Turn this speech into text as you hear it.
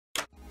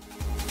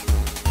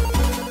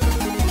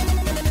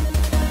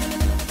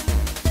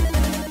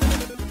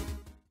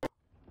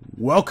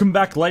Welcome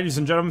back, ladies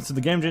and gentlemen, to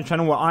the Game Gent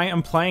channel where I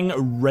am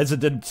playing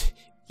Resident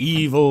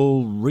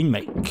Evil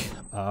Remake.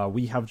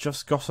 We have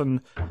just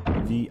gotten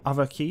the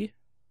other key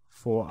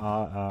for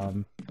our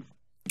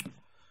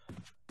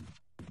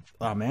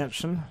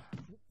mansion,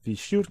 the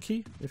shield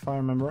key, if I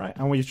remember right,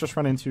 and we've just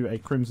run into a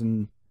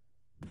Crimson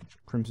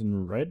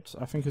Red,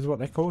 I think is what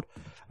they're called,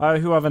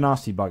 who are the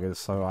nasty buggers,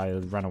 so I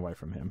ran away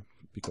from him,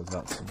 because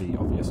that's the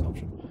obvious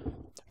option.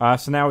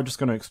 So now we're just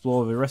going to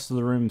explore the rest of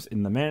the rooms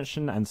in the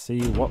mansion and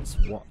see what's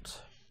what.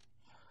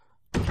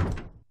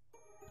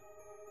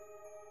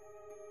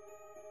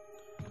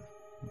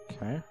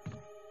 Okay.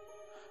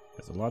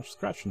 There's a large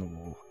scratch in the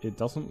wall. It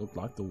doesn't look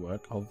like the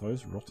work of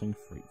those rotting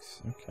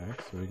freaks. Okay,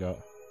 so we got...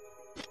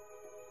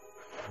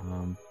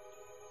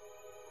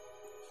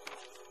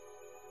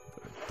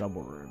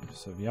 double room.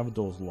 So the other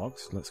door's locked.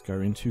 So let's go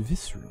into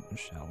this room,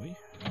 shall we?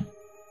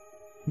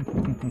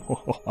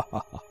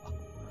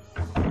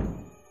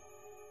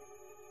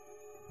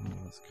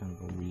 That's kind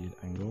of a weird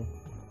angle.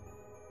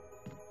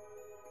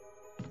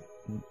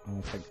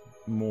 I'll take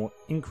more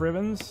ink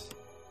ribbons.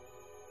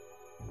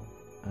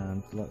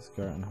 And let's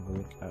go and have a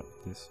look at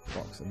this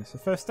box. And it's a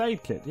first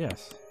aid kit,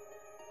 yes.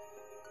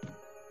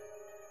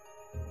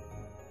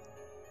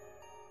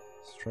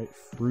 Straight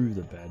through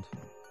the bed.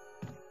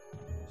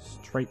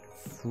 Straight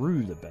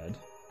through the bed.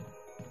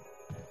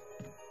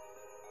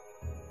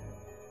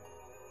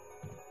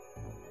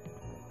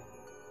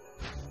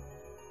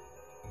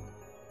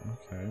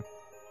 Okay.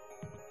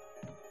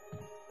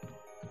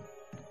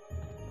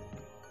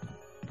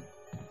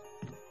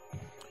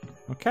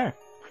 Okay.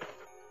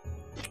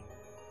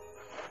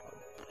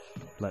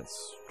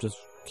 Let's just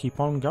keep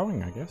on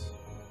going, I guess.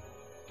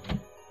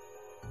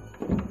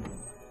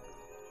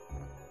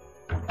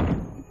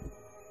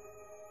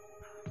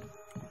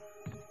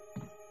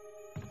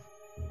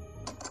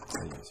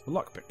 There's the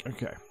lockpick.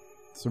 Okay.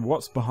 So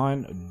what's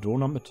behind door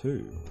number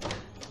 2?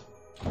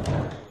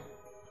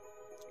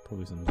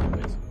 Probably some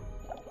zombies.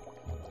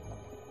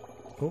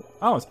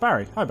 Oh, it's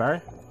Barry. Hi,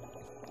 Barry.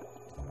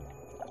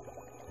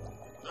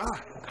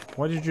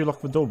 Why did you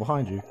lock the door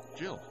behind you?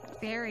 Jill.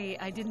 Barry,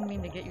 I didn't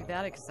mean to get you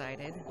that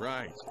excited.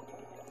 Right.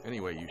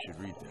 Anyway, you should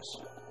read this.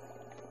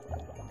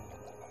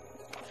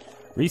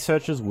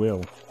 Researcher's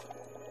will.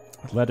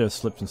 The letter is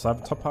slipped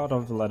inside. The top part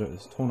of the letter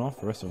is torn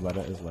off. The rest of the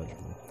letter is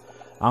legible.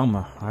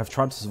 Alma, I have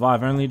tried to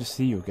survive only to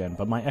see you again,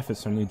 but my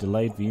efforts only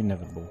delayed the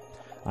inevitable.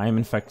 I am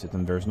infected,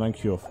 and there is no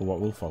cure for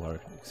what will follow,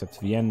 except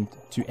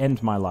to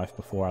end my life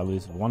before I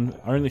lose the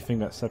only thing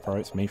that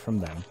separates me from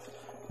them,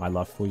 my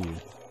love for you.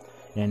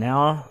 In an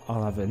hour,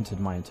 I'll have entered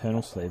my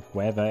eternal sleep,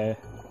 where there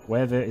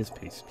is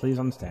peace. Please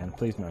understand,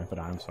 please know, but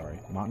I am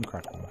sorry. Martin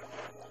Crackle.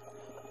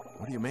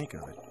 What do you make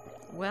of it?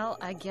 Well,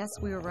 I guess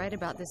we were right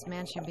about this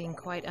mansion being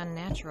quite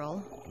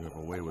unnatural. You have a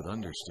way with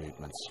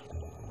understatements.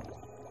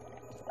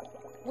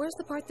 Where's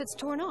the part that's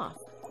torn off?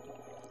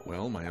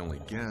 Well, my only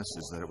guess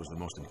is that it was the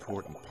most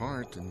important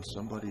part, and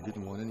somebody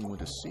didn't want anyone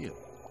to see it.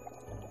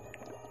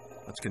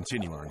 Let's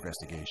continue our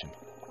investigation.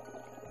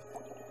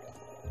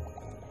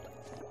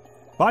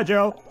 Bye,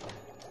 Jill!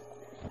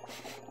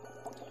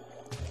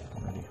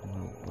 Alrighty,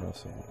 what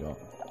else have we got?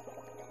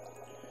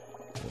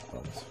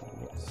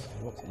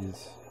 What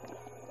is...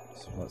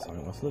 So that's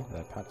something else lived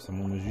there. Perhaps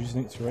someone was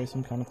using it to raise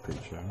some kind of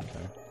creature.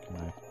 Okay, can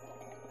I...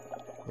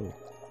 Oh.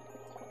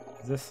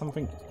 Is there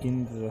something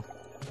in the...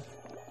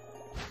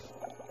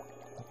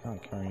 I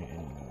can't carry it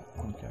anymore.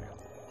 Okay.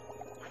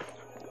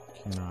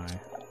 Can I...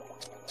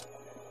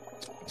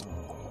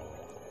 Oh.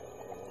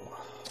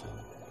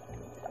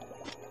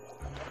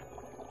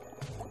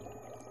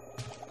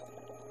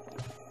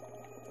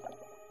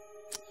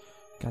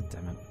 God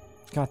damn it.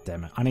 God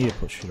damn it. I need to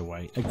put shit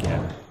away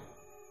again.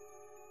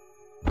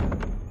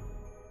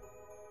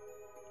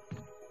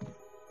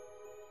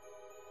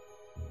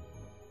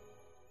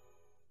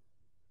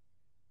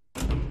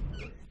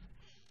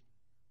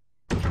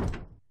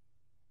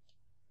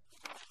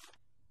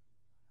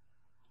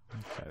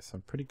 Okay, so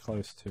I'm pretty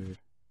close to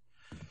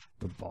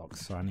the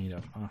box, so I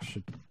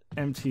should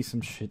empty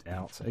some shit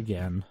out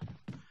again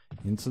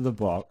into the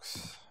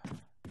box.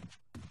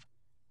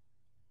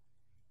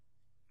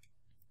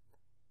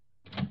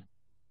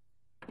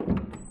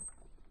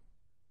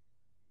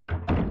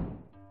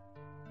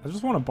 I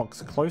just want a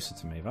box closer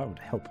to me, that would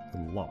help a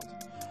lot.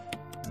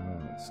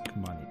 Let's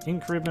combine the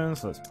ink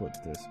ribbons, let's put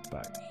this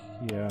back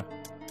here.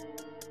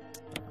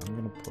 I'm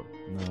gonna put...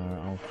 no,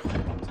 I'll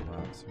hold on to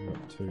that, so we've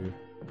got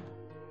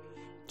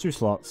two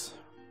slots.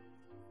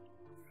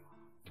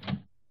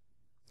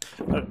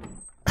 Pardon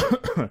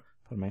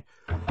me.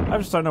 I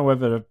just don't know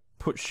whether to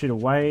put shit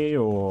away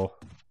or...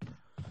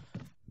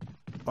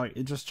 like,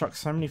 it just chucks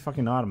so many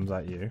fucking items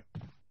at you.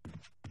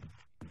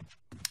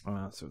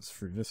 So it's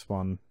through this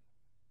one.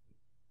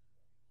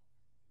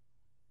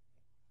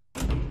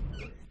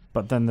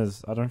 But then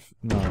there's...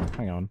 no,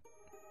 hang on.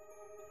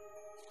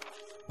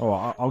 Oh,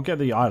 I'll get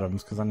the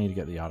items, because I need to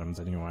get the items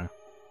anyway.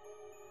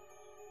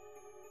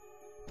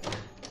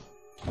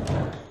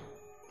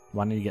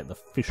 Well, I need to get the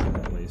fish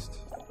at least,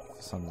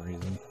 for some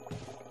reason.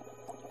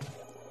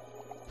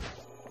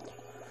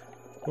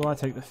 Will I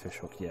take the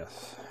fishhook?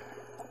 Yes.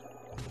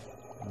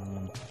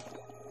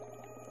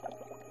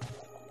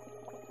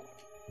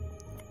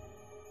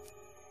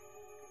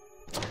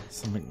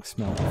 Something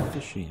smelled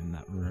fishy in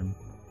that room.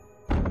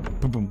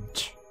 Boom, boom.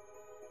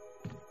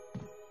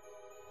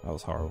 That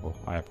was horrible.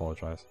 I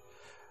apologize.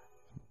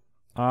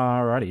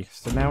 Alrighty,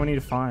 so now we need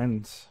to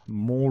find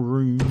more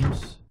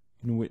rooms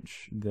in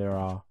which there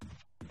are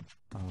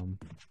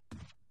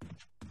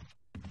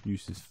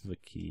uses for the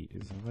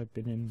keys. Have I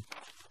been in?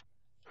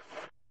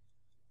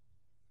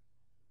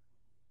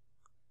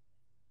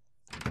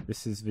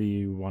 This is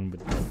the one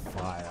with the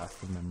fire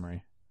from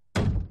memory.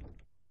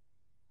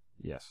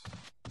 Yes.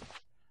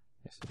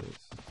 Yes it is.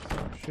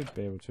 So I should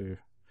be able to...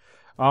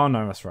 Oh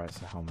no, that's right,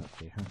 it's a helmet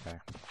key. Okay.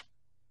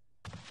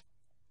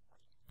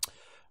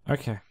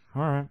 Okay,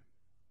 alright.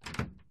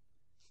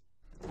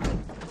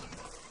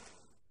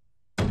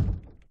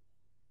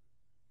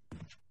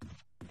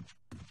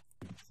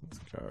 Let's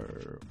go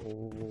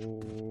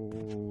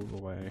all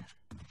the way.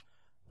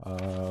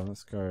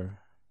 Let's go.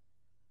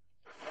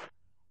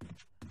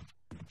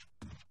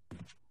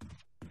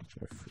 Let's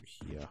go through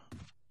here.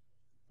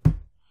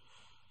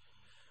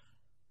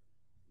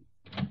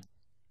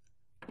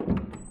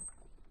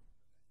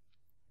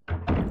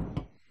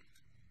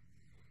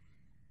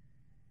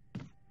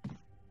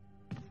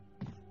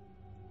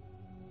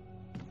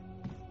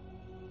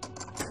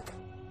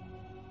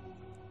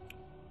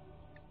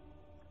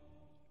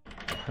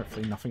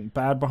 Hopefully nothing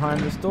bad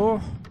behind this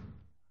door.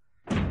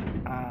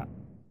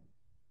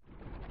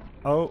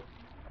 Oh,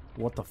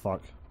 what the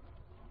fuck?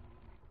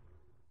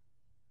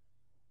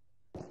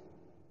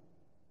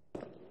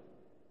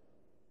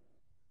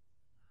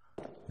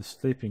 The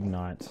sleeping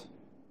night.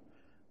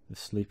 The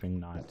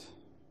sleeping night.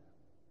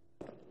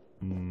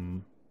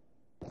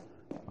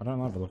 I don't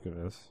like the look of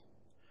this.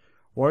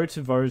 Woe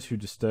to those who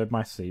disturb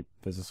my sleep.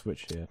 There's a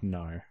switch here.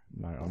 No,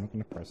 no, I'm not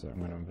going to press it. I'm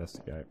going to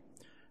investigate.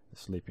 The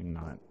sleeping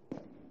night.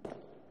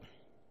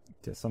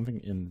 There's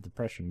something in the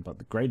depression, but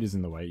the grate is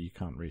in the way. You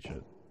can't reach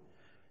it.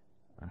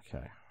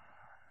 Okay.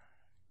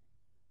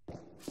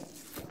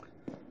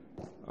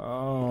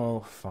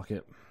 Oh, fuck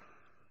it.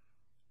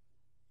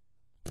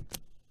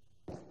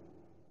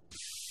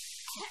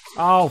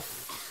 Oh,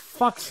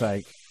 fuck's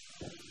sake.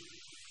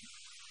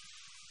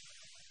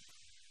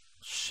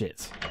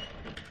 Shit.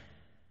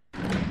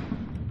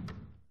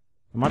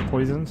 Am I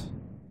poisoned?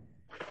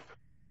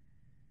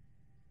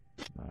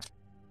 No.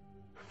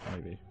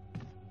 Maybe.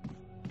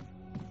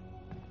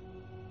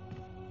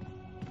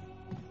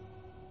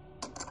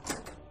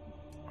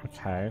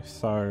 Okay,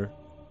 so...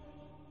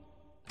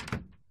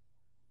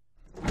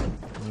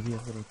 Maybe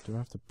I've got to... Do I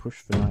have to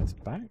push the knights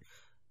back?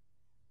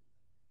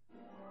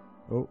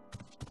 Oh.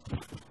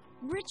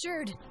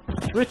 Richard!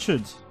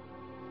 Richard!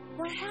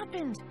 What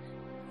happened?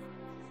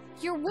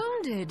 You're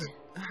wounded.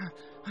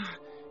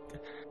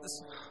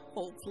 This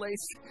whole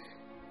place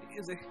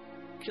is a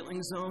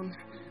killing zone.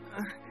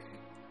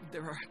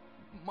 There are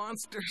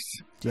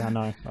monsters. Yeah, I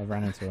know. I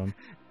ran into them.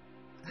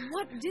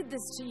 What did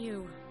this to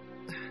you?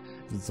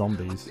 The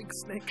zombies. A big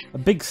snake. A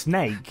big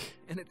snake?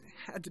 And it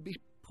had to be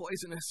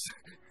poisonous.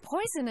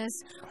 Poisonous?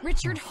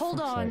 Richard, hold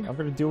Fuck's on. sake. I've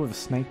got to deal with a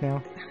snake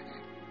now?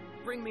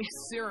 Bring me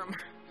serum.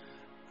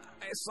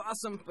 I saw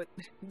some, but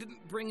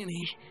didn't bring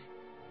any.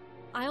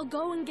 I'll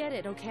go and get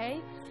it,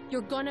 okay?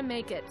 You're gonna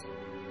make it.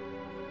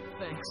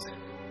 Thanks.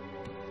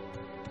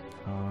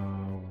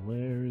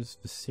 Where is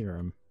the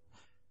serum?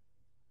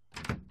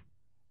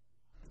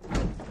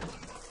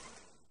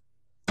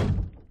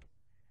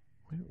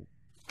 Where?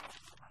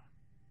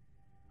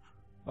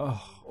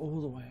 Oh,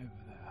 all the way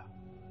over there.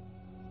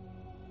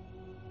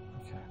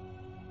 Okay.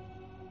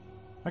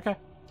 Okay.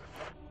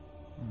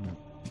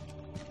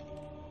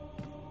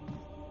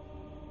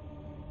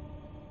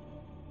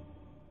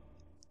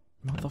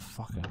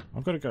 Motherfucker.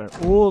 I've got to go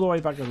all the way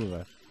back over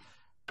there.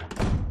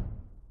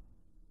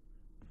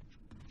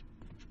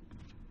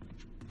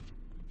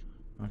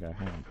 Okay,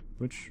 hang on.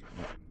 Which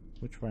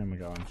way am I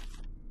going?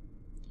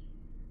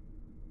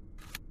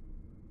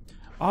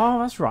 Oh,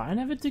 that's right. I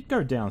never did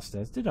go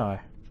downstairs, did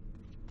I?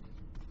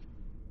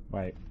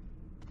 Wait.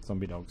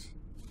 Zombie dogs.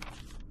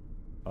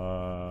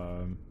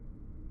 I'll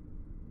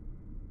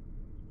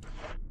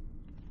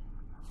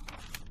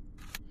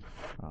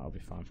be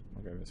fine.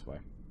 I'll go this way.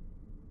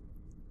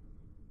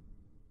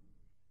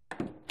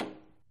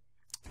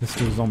 There's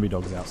still zombie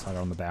dogs outside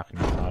on the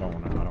balcony. I don't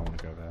want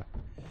to go there.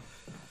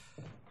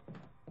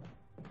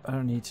 I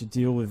don't need to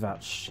deal with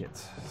that shit.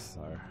 So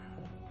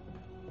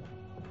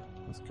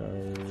let's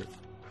go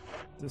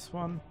this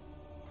one.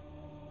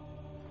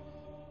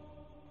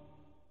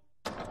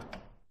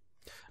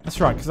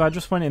 That's right, because I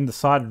just went in the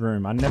side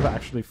room. I never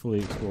actually fully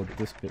explored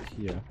this bit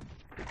here.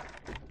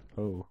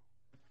 Oh.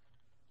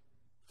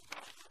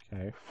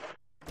 Okay.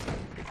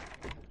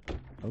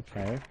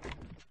 Okay.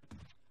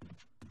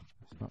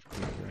 That's not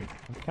pretty great.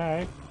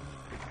 Okay.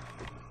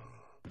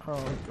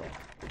 Oh god.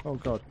 Oh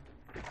god.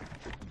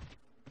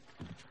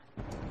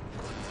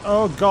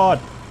 Oh god.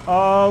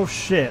 Oh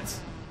shit.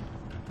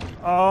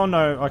 Oh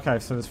no. Okay,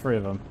 so there's 3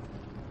 of them.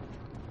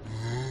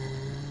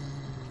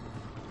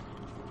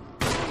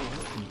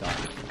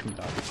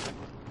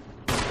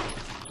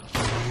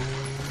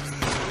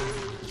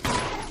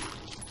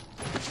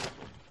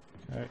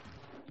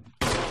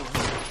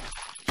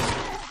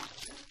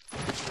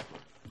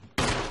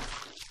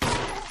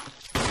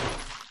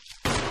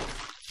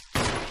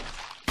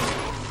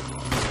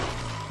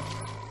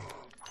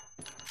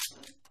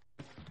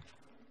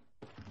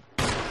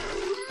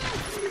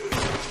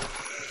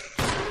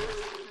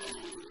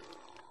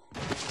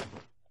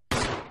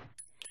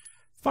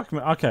 fuck me.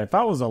 Okay,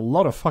 that was a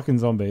lot of fucking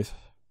zombies.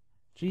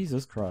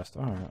 Jesus Christ.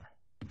 Alright.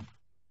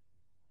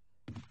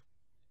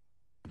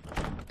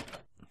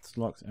 It's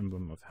locked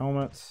emblem of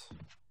helmets.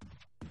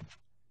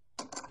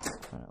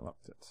 I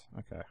locked it.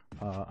 Okay.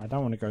 I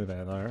don't want to go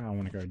there though. I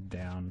want to go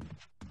down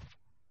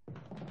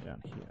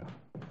here.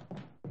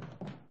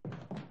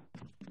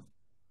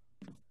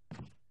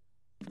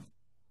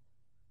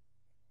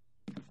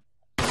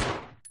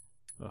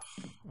 Ugh.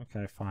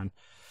 Okay, fine.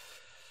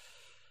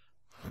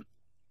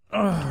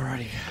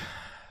 Alrighty.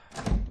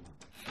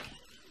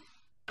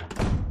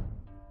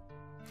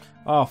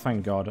 Oh,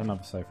 thank God,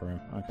 another safe room.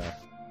 Okay.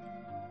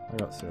 I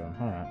got Serum.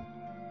 Alright.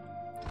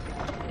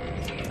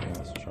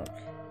 Let's chuck.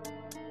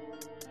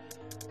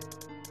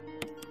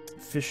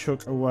 Fish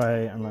hook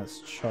away, and let's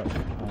chuck.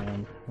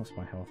 What's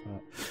my health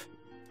at?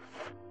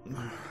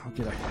 I'll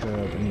get a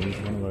herb and use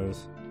one of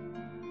those.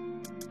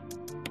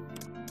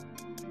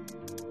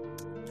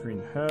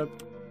 Green herb,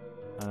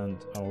 and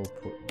I'll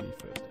put the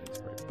first aid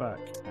spray back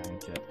and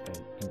get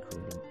an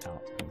ingredient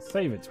out and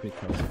save it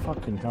because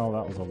fucking hell,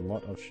 that was a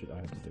lot of shit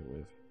I had to deal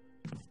with.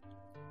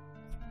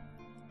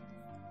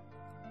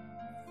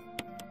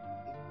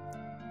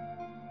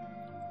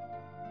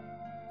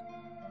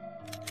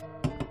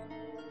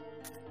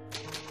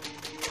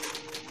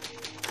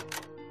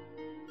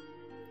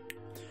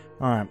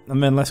 Alright,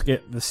 and then let's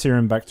get the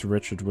serum back to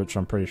Richard, which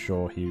I'm pretty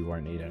sure he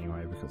won't need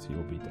anyway because he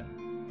will be dead.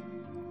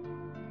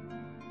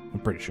 I'm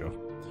pretty sure.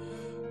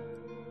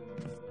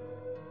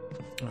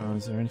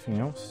 Is there anything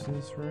else in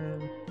this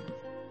room?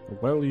 A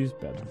well-used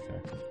bed,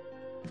 okay.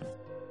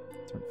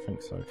 Don't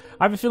think so.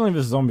 I have a feeling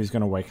this zombie's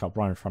gonna wake up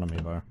right in front of me,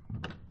 though.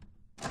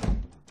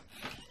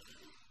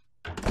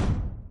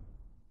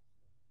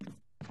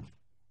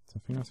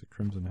 Something else, a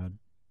crimson head.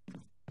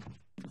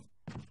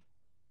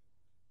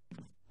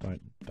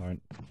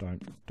 Don't.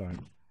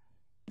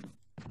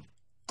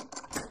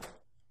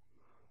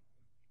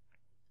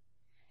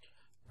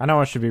 I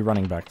know I should be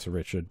running back to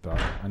Richard, but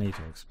I need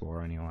to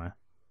explore anyway.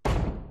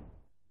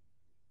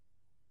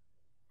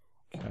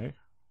 Okay.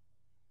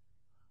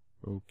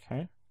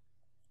 Okay.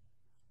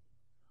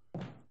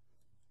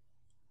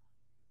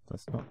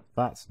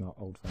 That's not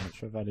old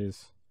furniture, that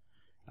is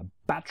a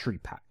battery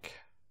pack.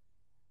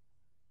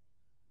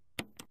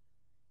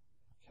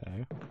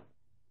 Okay.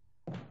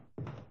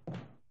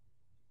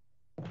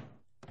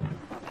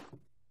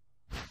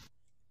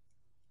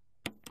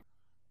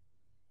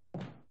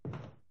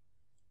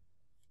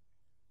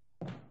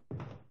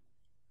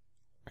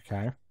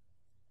 Okay.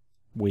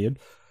 Weird.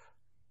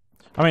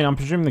 I mean, I'm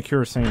presuming the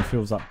kerosene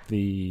fills up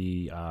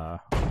the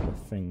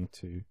thing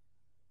to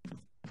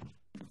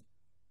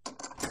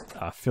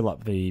fill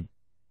up the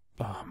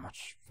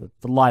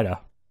the lighter,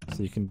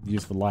 so you can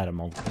use the lighter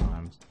multiple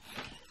times.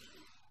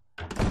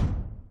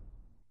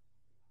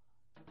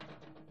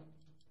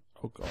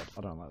 Oh god,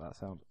 I don't like that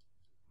sound.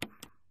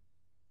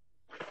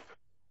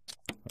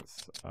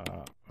 Let's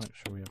make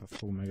sure we have a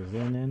full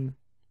magazine in.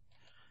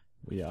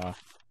 We are.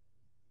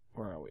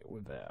 Where are we?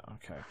 We're there.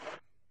 Okay.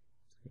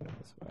 Let's go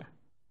this way.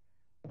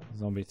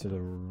 Zombie to the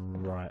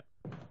right.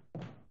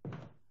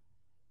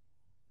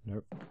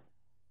 Nope.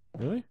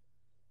 Really?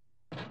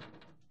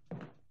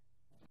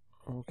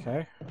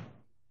 Okay.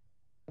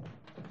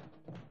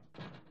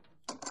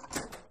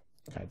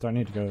 Okay, don't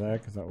need to go there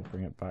because that will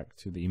bring it back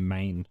to the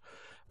main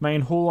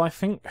hall, I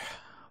think.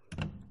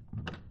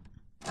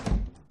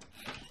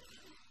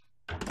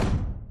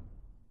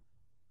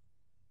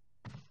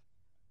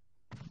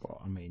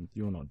 Well, I mean,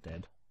 you're not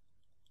dead.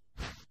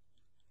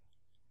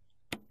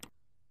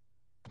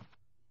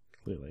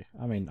 Clearly.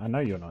 I mean, I know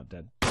you're not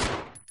dead.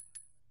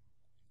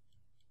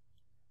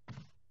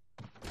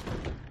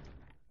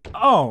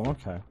 Oh,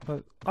 okay.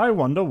 But I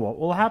wonder what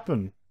will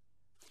happen.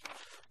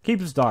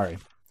 Keeper's Diary.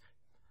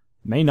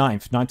 May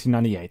 9th,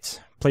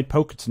 1998. Played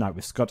poker tonight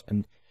with Scott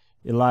and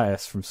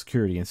Elias from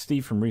security and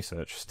Steve from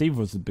research. Steve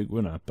was the big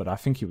winner, but I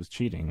think he was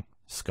cheating.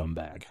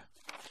 Scumbag.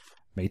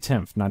 May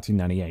 10th,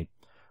 1998.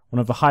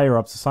 One of the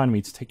higher-ups assigned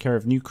me to take care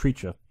of a new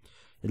creature.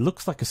 It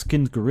looks like a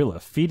skinned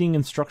gorilla. Feeding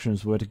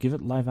instructions were to give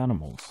it live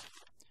animals.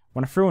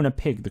 When I threw in a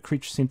pig, the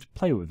creature seemed to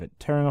play with it,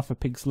 tearing off a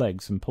pig's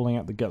legs and pulling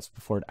out the guts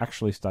before it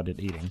actually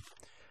started eating.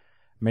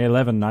 May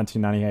 11,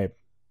 1998.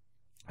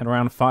 At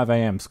around 5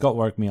 AM, Scott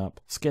woke me up.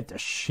 Scared the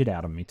shit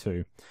out of me,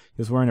 too. He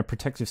was wearing a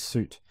protective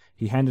suit.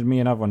 He handed me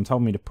another one and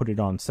told me to put it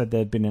on, said there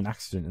had been an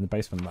accident in the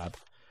basement lab.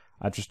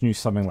 I just knew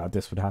something like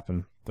this would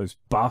happen. Those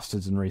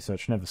bastards in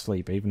research never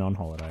sleep, even on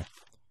holiday.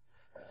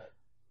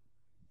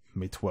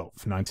 May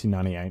 12th,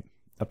 1998.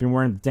 I've been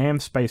wearing the damn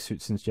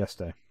spacesuit since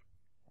yesterday.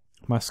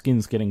 My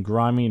skin's getting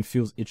grimy and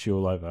feels itchy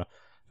all over.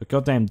 The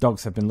goddamn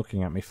dogs have been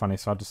looking at me funny,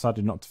 so I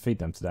decided not to feed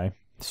them today.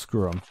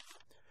 Screw 'em.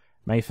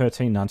 May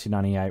 13,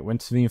 1998.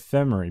 Went to the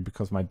infirmary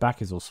because my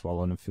back is all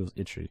swollen and feels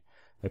itchy.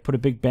 They put a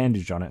big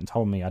bandage on it and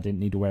told me I didn't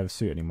need to wear the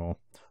suit anymore.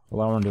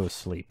 All I want to do is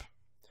sleep.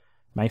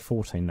 May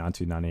 14,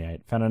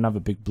 1998. Found another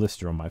big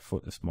blister on my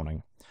foot this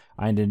morning.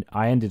 I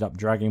ended up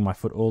dragging my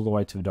foot all the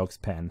way to the dog's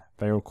pen.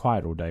 They were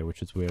quiet all day,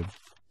 which is weird.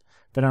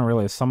 Then I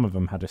realized some of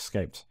them had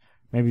escaped.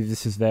 Maybe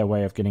this is their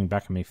way of getting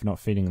back at me for not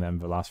feeding them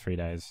the last 3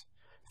 days.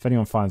 If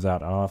anyone finds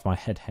out, I'll have my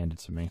head handed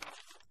to me.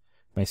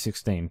 May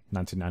 16,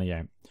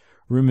 1998.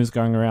 Rumors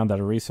going around that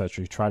a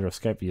researcher who tried to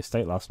escape the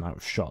estate last night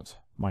was shot.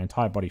 My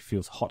entire body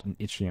feels hot and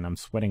itchy and I'm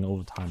sweating all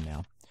the time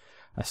now.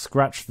 I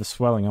scratched the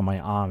swelling on my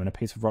arm and a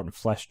piece of rotten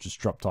flesh just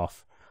dropped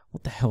off.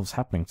 What the hell's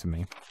happening to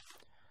me?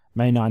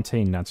 May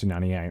 19,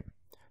 1998.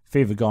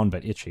 Fever gone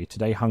but itchy.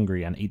 Today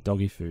hungry and eat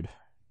doggy food.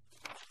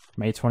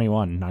 May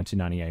 21,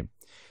 1998.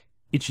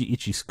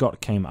 Itchy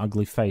Scott came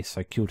ugly face.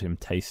 I killed him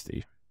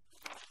tasty.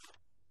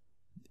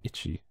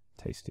 Itchy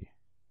tasty.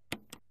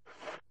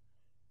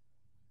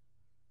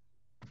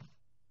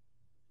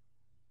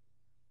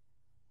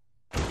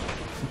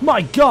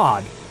 My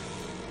God!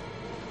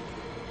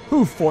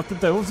 Who thought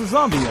that there was a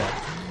zombie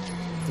there?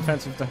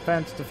 Defensive,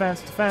 defense,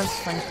 defense, defense.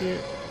 Thank you.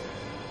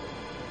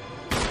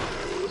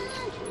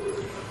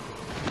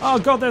 Oh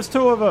God, there's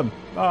two of them.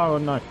 Oh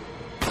no.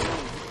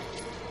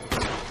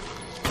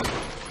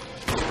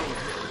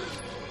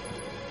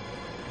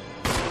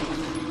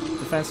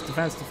 Defense,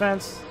 defense,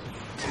 defense.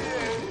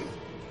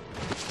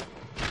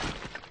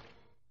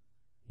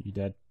 You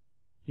dead?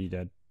 You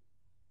dead?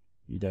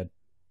 You dead?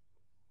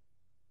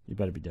 You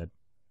better be dead.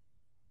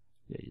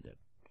 Yeah, you dead.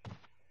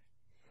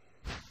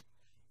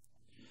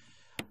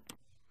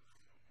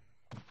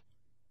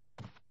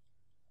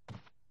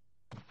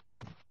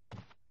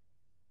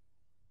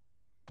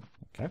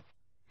 Okay.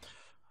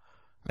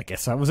 I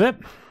guess that was it.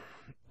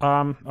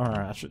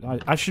 Alright,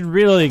 I should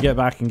really get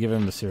back and give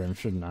him the serum,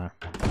 shouldn't I?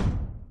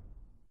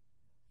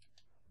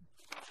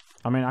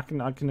 I mean,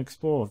 I can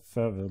explore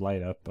further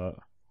later, but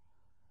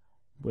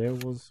where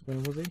was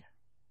he?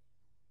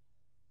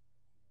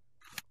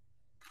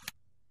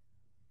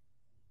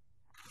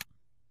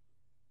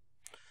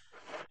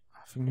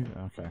 I think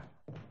okay.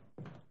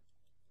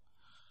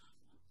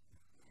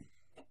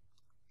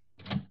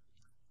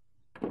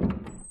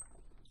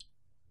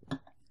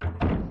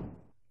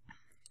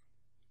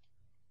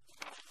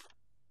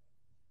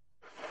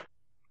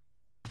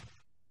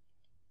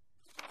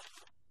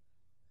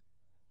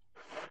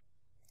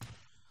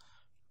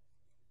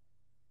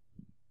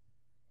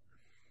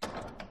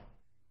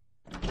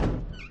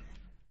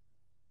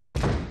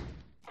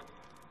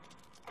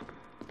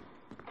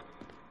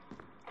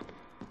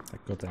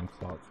 That goddamn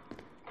clock.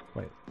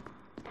 Wait.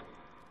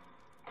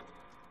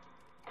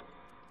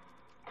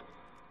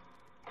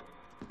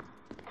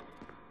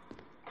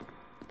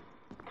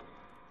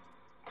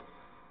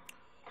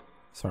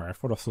 Sorry, I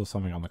thought I saw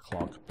something on the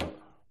clock, but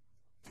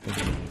I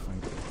didn't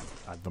anything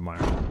at the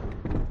moment.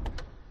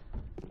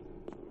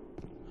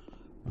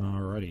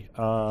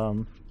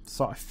 Alrighty.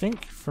 So I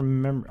think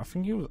from memory, I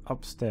think he was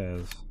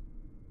upstairs.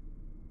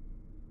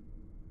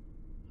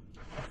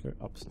 Let's go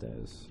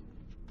upstairs.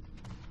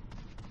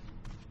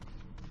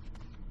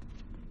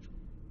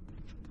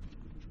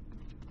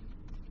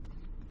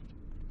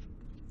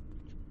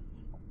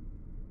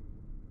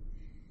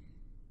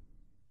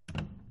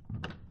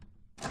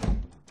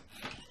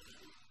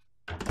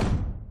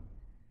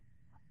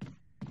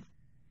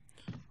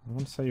 I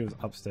want to say he was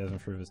upstairs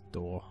and through his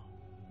door.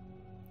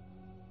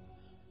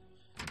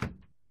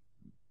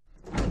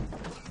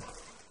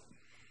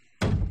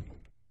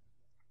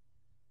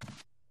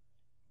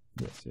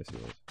 Yes, he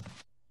was.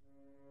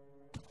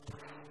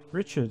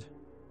 Richard!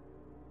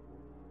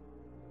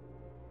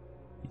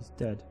 He's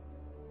dead.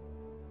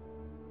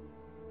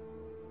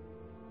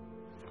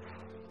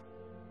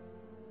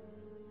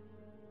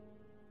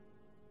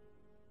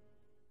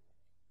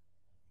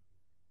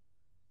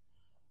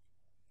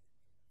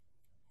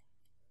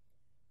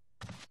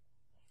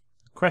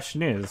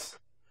 Question is,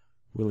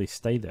 will he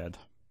stay dead?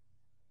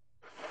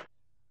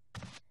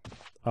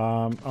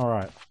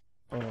 Alright.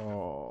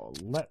 Oh,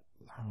 shit.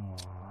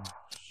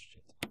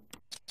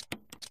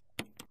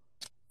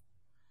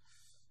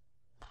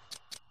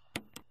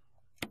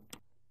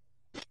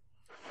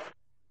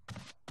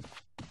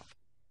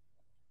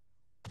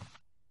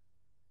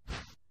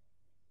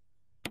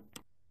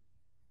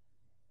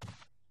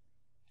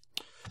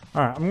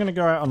 Alright, I'm gonna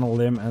go out on a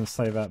limb and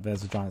say that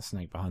there's a giant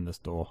snake behind this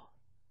door.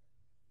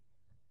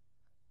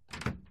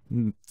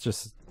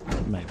 Just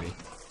maybe.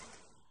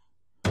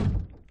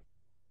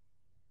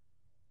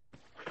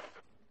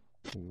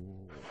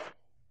 Ooh.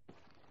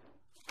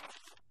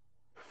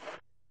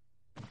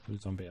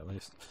 Zombie at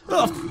least.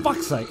 Oh, for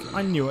fuck's sake!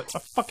 I knew it. I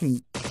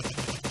fucking.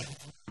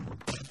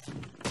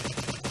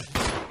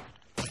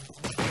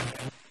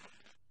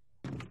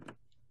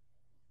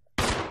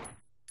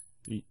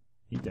 He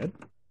dead?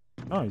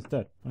 Oh, he's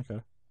dead. Okay.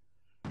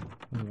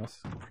 Oh, that's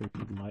creepy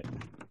light.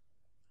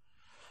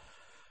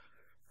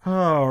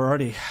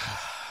 Alrighty.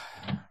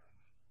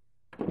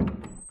 What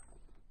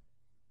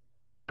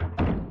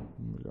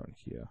we got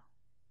here?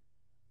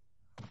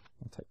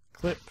 I'll take the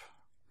clip.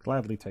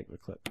 Gladly take the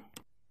clip.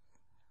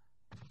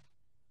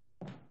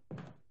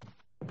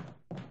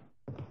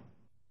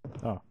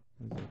 Oh,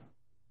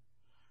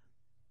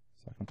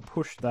 so I can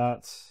push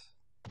that.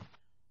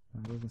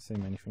 It doesn't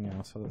seem anything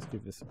else, so let's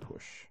give this a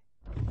push.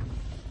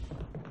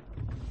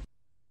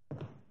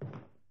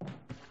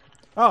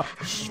 Oh,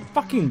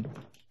 fucking.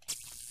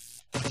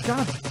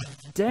 God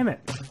damn it.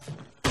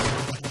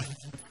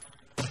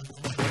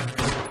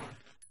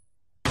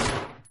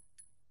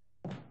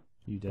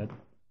 You dead?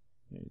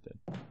 Yeah, you dead.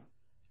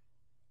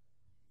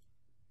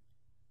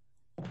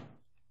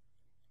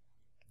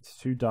 It's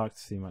too dark to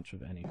see much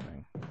of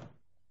anything.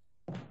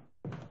 God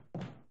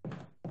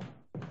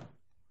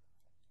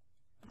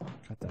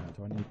damn it,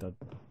 do I need the...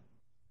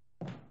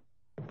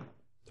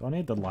 Do I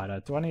need the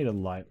lighter? Do I need a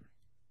light?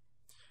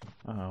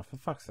 Oh, for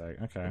fuck's sake,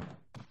 okay.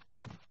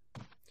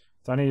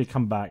 So I need to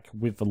come back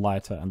with the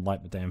lighter and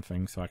light the damn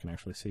thing so I can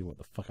actually see what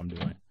the fuck I'm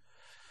doing.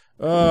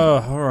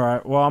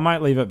 Alright, well I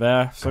might leave it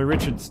there. So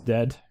Richard's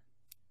dead.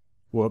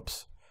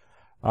 Whoops.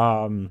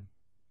 Yeah.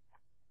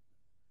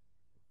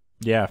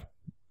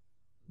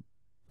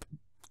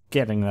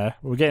 Getting there.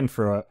 We're getting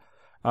through it.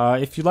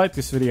 If you like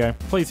this video,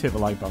 please hit the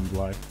like button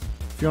below.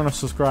 If you want to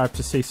subscribe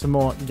to see some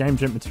more Game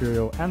Gent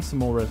material and some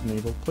more Resident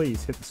Evil,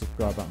 please hit the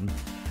subscribe button.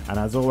 And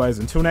as always,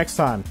 until next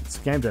time, it's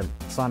Game Gent,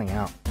 signing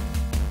out.